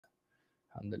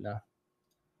Alhamdulillah.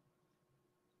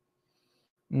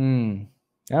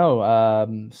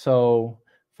 No, so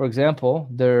for example,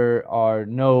 there are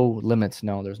no limits.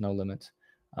 No, there's no limits.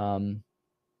 Um,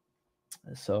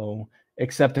 so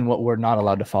except in what we're not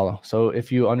allowed to follow. So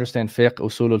if you understand fiqh,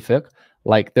 usul al-fiqh,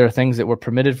 like there are things that were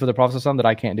permitted for the Prophet ﷺ that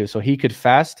I can't do. So he could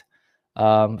fast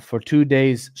for 2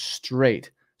 days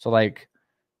straight. So like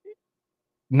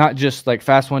not just like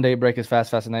fast one day, break his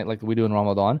fast at night like we do in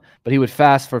Ramadan, but he would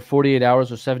fast for 48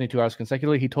 hours or 72 hours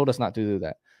consecutively. He told us not to do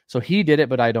that. So he did it,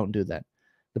 but I don't do that.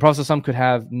 The Prophet ﷺ could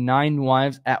have 9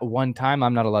 wives at one time.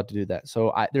 I'm not allowed to do that.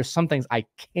 So there's some things I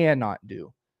cannot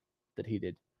do that he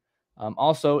did.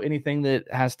 Also, anything that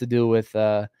has to do with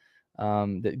that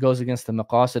goes against the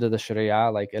maqasid of the Sharia,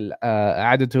 like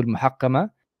adatul muhakkama,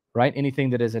 right? Anything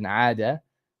that is an ada.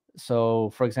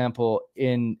 So, for example,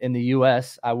 in the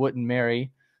U.S., I wouldn't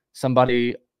marry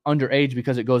somebody underage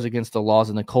because it goes against the laws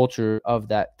and the culture of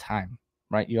that time,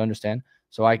 right? You understand?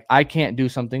 So I can't do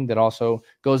something that also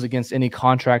goes against any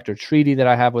contract or treaty that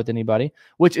I have with anybody,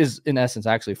 which is in essence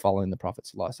actually following the Prophet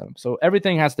ﷺ. So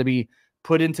everything has to be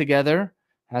put in together,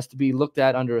 has to be looked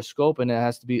at under a scope, and it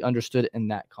has to be understood in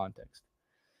that context.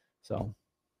 So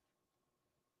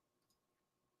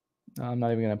I'm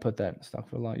not even going to put that stuff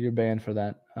for long. You're banned for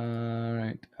that. All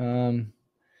right.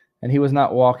 And he was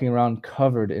not walking around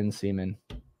covered in semen.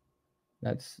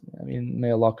 That's, I mean,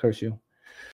 may Allah curse you.